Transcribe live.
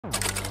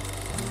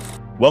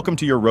Welcome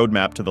to your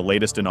roadmap to the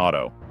latest in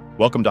auto.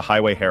 Welcome to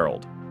Highway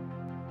Herald.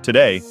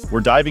 Today,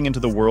 we're diving into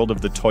the world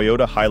of the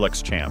Toyota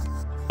Hilux Champ,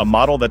 a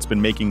model that's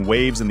been making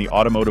waves in the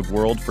automotive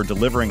world for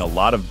delivering a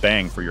lot of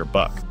bang for your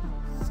buck.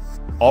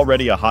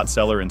 Already a hot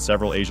seller in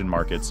several Asian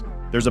markets,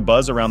 there's a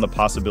buzz around the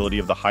possibility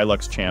of the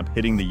Hilux Champ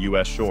hitting the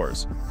US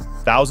shores.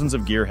 Thousands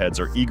of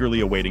gearheads are eagerly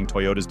awaiting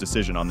Toyota's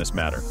decision on this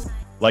matter.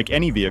 Like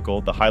any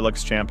vehicle, the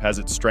Hilux Champ has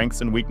its strengths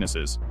and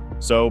weaknesses.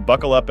 So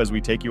buckle up as we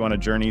take you on a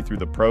journey through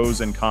the pros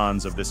and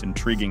cons of this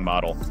intriguing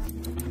model.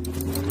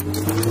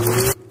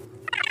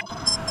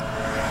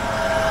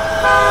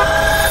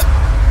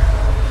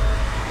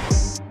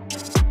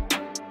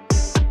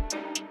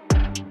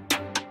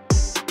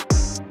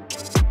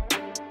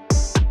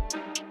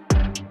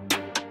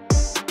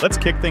 Let's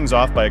kick things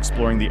off by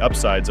exploring the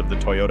upsides of the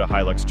Toyota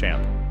Hilux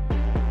Champ.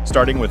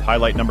 Starting with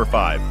highlight number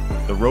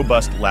 5, the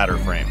robust ladder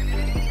frame.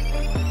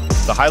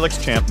 The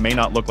Hilux Champ may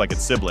not look like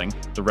its sibling,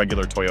 the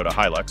regular Toyota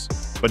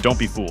Hilux, but don't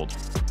be fooled.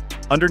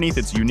 Underneath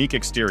its unique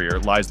exterior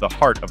lies the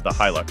heart of the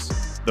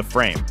Hilux, the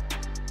frame.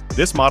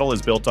 This model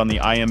is built on the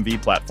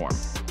IMV platform,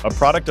 a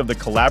product of the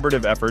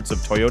collaborative efforts of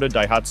Toyota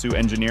Daihatsu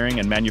Engineering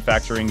and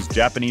Manufacturing's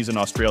Japanese and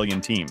Australian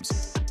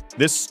teams.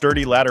 This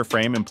sturdy ladder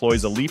frame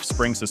employs a leaf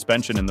spring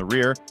suspension in the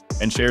rear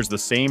and shares the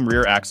same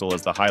rear axle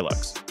as the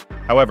Hilux.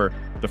 However,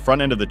 the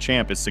front end of the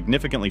Champ is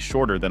significantly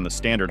shorter than the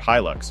standard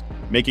Hilux,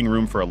 making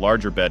room for a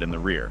larger bed in the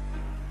rear.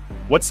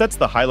 What sets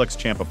the Hilux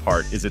Champ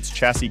apart is its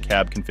chassis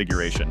cab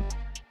configuration.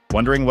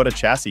 Wondering what a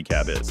chassis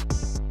cab is?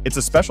 It's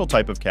a special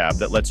type of cab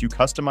that lets you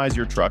customize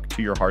your truck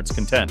to your heart's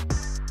content.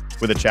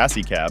 With a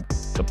chassis cab,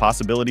 the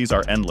possibilities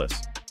are endless.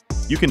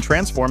 You can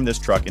transform this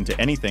truck into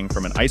anything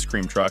from an ice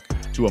cream truck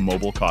to a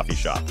mobile coffee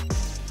shop.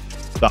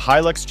 The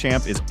Hilux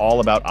Champ is all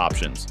about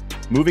options.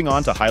 Moving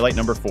on to highlight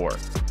number 4,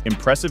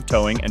 impressive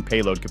towing and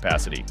payload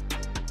capacity.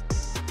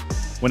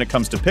 When it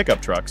comes to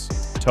pickup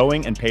trucks,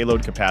 towing and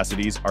payload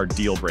capacities are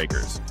deal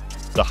breakers.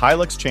 The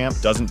Hilux Champ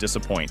doesn't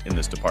disappoint in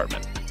this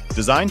department.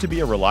 Designed to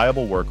be a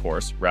reliable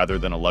workhorse rather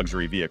than a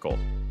luxury vehicle,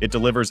 it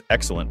delivers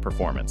excellent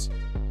performance.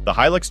 The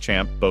Hilux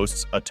Champ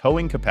boasts a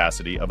towing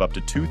capacity of up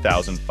to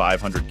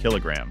 2,500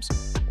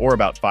 kilograms, or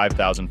about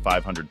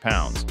 5,500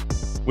 pounds,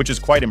 which is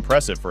quite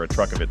impressive for a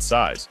truck of its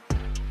size.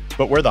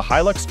 But where the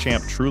Hilux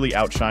Champ truly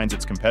outshines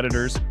its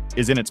competitors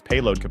is in its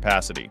payload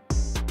capacity.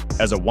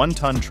 As a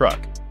 1-ton truck,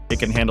 it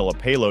can handle a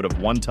payload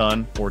of 1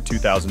 ton or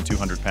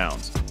 2,200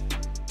 pounds.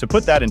 To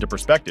put that into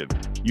perspective,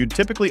 you'd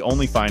typically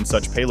only find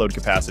such payload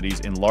capacities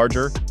in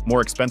larger,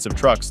 more expensive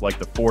trucks like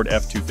the Ford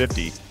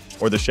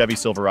F-250 or the Chevy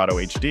Silverado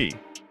HD.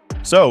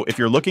 So, if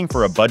you're looking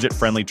for a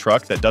budget-friendly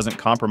truck that doesn't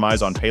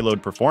compromise on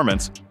payload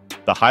performance,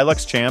 the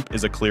Hilux Champ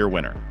is a clear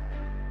winner.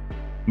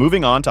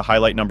 Moving on to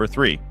highlight number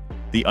 3,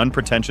 the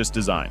unpretentious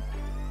design.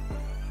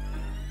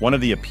 One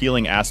of the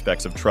appealing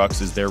aspects of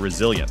trucks is their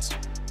resilience.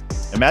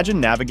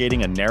 Imagine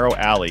navigating a narrow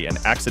alley and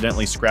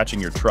accidentally scratching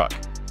your truck.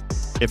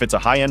 If it's a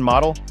high-end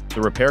model,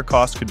 the repair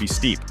cost could be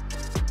steep.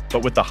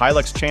 But with the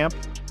Hilux Champ,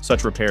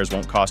 such repairs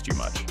won't cost you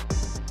much.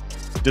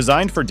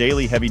 Designed for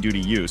daily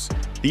heavy-duty use,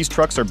 these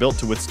trucks are built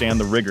to withstand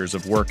the rigors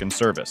of work and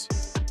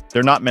service.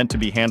 They're not meant to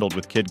be handled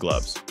with kid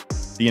gloves.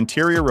 The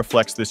interior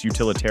reflects this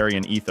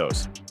utilitarian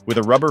ethos, with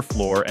a rubber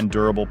floor and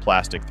durable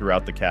plastic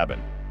throughout the cabin.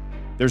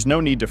 There's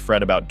no need to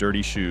fret about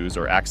dirty shoes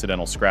or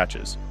accidental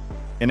scratches.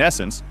 In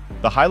essence,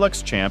 the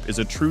Hilux Champ is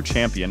a true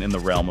champion in the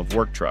realm of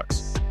work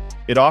trucks.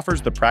 It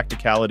offers the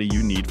practicality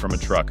you need from a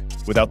truck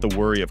without the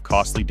worry of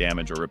costly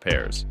damage or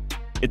repairs.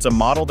 It's a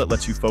model that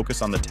lets you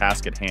focus on the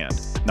task at hand,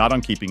 not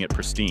on keeping it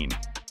pristine.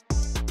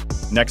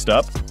 Next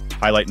up,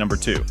 highlight number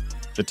 2,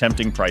 the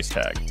tempting price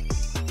tag.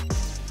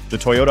 The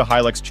Toyota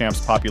Hilux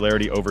Champ's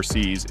popularity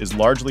overseas is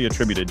largely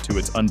attributed to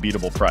its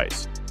unbeatable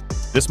price.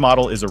 This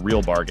model is a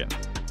real bargain.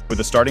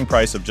 With a starting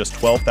price of just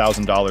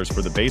 $12,000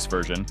 for the base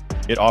version,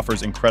 it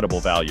offers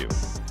incredible value.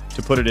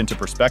 To put it into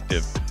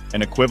perspective,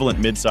 an equivalent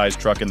mid-size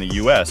truck in the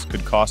US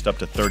could cost up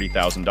to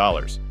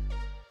 $30,000.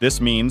 This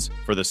means,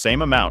 for the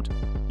same amount,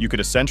 you could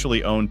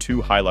essentially own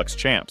 2 Hilux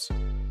Champs.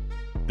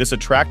 This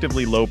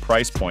attractively low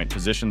price point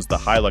positions the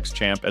Hilux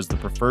Champ as the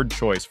preferred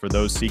choice for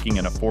those seeking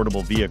an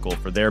affordable vehicle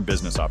for their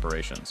business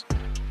operations.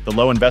 The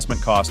low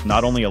investment cost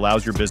not only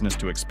allows your business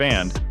to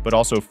expand, but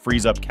also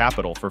frees up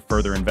capital for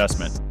further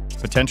investment,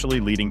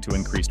 potentially leading to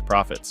increased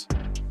profits.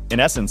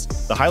 In essence,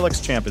 the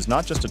Hilux Champ is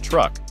not just a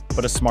truck,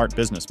 but a smart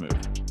business move.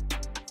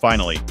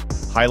 Finally,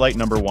 highlight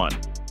number 1,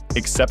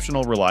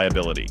 exceptional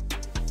reliability.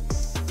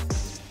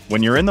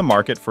 When you're in the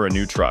market for a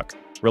new truck,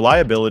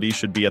 reliability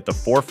should be at the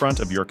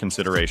forefront of your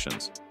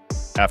considerations.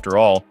 After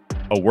all,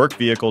 a work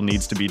vehicle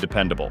needs to be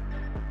dependable.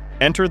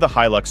 Enter the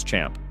Hilux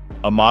Champ,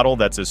 a model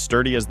that's as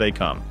sturdy as they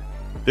come.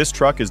 This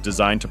truck is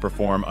designed to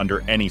perform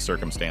under any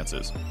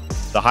circumstances.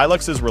 The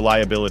Hilux's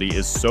reliability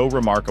is so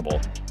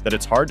remarkable that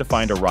it's hard to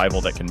find a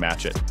rival that can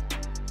match it.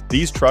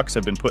 These trucks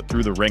have been put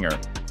through the ringer,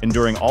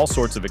 enduring all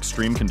sorts of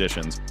extreme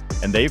conditions,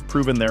 and they've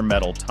proven their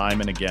mettle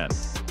time and again.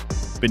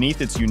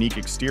 Beneath its unique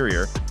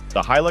exterior,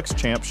 the Hilux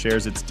Champ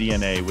shares its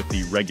DNA with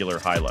the regular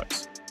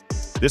Hilux.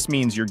 This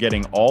means you're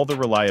getting all the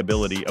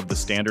reliability of the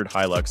standard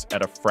Hilux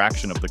at a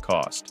fraction of the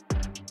cost.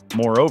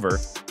 Moreover,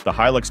 the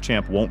Hilux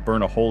Champ won't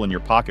burn a hole in your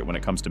pocket when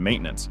it comes to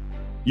maintenance.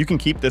 You can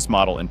keep this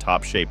model in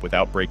top shape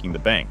without breaking the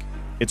bank.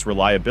 Its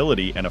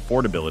reliability and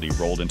affordability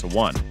rolled into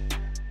one.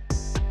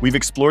 We've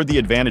explored the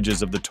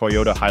advantages of the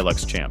Toyota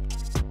Hilux Champ.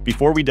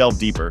 Before we delve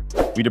deeper,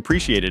 we'd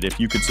appreciate it if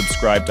you could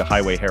subscribe to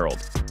Highway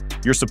Herald.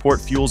 Your support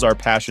fuels our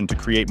passion to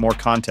create more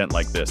content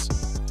like this.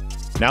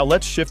 Now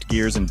let's shift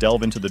gears and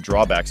delve into the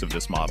drawbacks of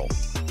this model.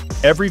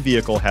 Every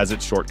vehicle has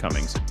its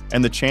shortcomings,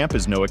 and the Champ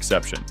is no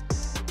exception.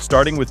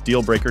 Starting with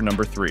dealbreaker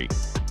number 3,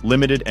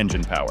 limited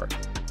engine power.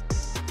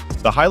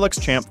 The Hilux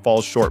Champ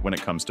falls short when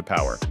it comes to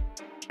power.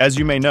 As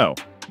you may know,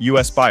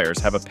 US buyers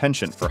have a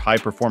penchant for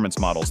high-performance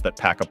models that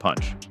pack a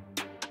punch.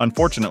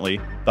 Unfortunately,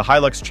 the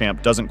Hilux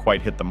Champ doesn't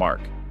quite hit the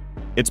mark.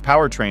 Its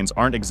powertrains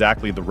aren't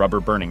exactly the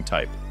rubber-burning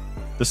type.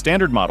 The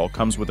standard model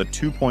comes with a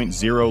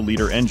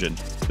 2.0-liter engine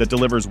that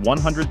delivers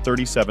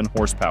 137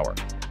 horsepower.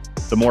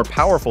 The more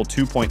powerful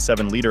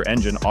 2.7-liter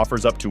engine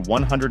offers up to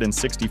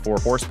 164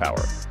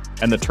 horsepower,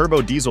 and the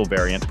turbo diesel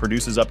variant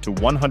produces up to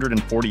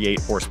 148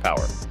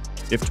 horsepower.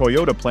 If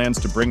Toyota plans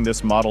to bring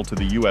this model to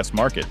the US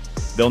market,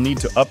 they'll need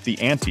to up the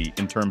ante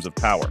in terms of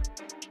power.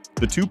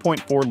 The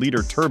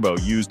 2.4-liter turbo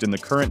used in the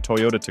current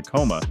Toyota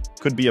Tacoma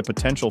could be a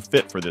potential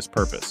fit for this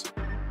purpose.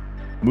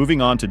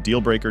 Moving on to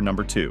dealbreaker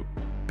number 2,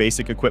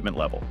 basic equipment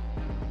level.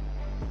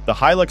 The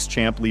Hilux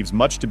Champ leaves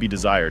much to be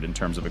desired in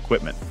terms of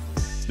equipment.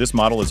 This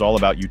model is all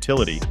about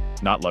utility,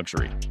 not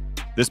luxury.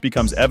 This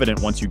becomes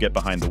evident once you get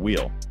behind the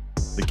wheel.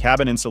 The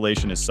cabin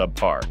insulation is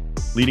subpar,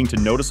 leading to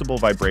noticeable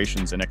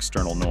vibrations and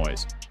external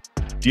noise.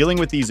 Dealing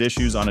with these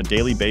issues on a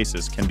daily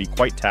basis can be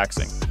quite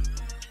taxing.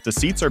 The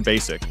seats are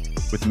basic,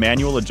 with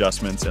manual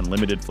adjustments and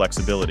limited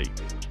flexibility.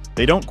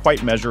 They don't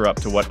quite measure up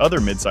to what other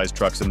midsize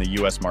trucks in the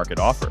US market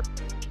offer.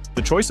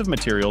 The choice of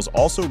materials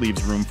also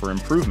leaves room for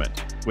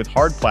improvement, with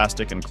hard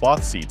plastic and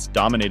cloth seats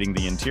dominating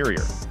the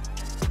interior.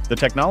 The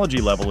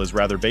technology level is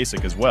rather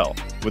basic as well,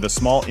 with a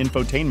small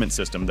infotainment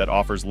system that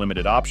offers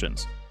limited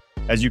options.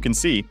 As you can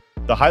see,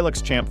 the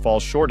Hilux Champ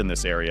falls short in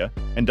this area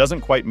and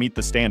doesn't quite meet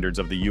the standards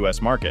of the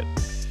US market.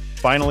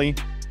 Finally,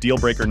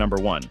 dealbreaker number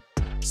 1,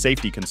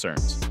 safety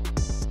concerns.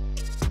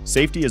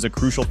 Safety is a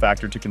crucial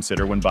factor to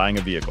consider when buying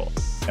a vehicle,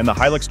 and the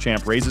Hilux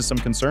Champ raises some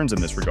concerns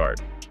in this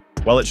regard.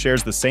 While it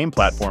shares the same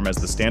platform as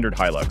the standard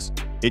Hilux,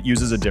 it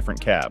uses a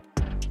different cab.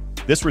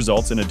 This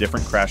results in a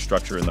different crash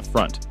structure in the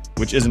front,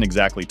 which isn't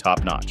exactly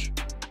top-notch.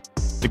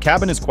 The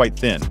cabin is quite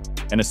thin,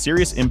 and a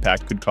serious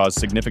impact could cause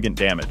significant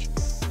damage,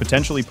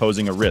 potentially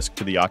posing a risk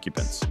to the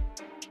occupants.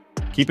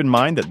 Keep in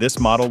mind that this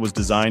model was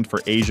designed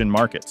for Asian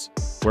markets,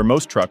 where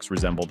most trucks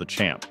resemble the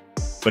Champ.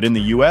 But in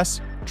the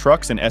US,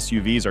 trucks and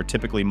SUVs are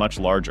typically much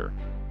larger.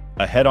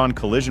 A head-on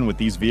collision with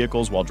these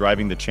vehicles while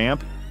driving the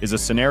Champ is a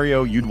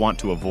scenario you'd want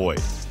to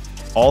avoid.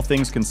 All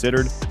things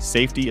considered,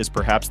 safety is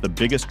perhaps the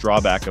biggest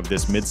drawback of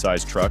this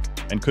mid-size truck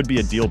and could be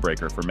a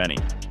deal-breaker for many.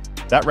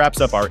 That wraps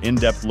up our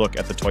in-depth look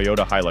at the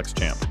Toyota Hilux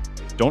Champ.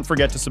 Don't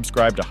forget to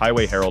subscribe to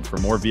Highway Herald for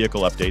more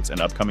vehicle updates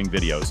and upcoming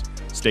videos.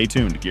 Stay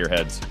tuned,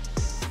 gearheads.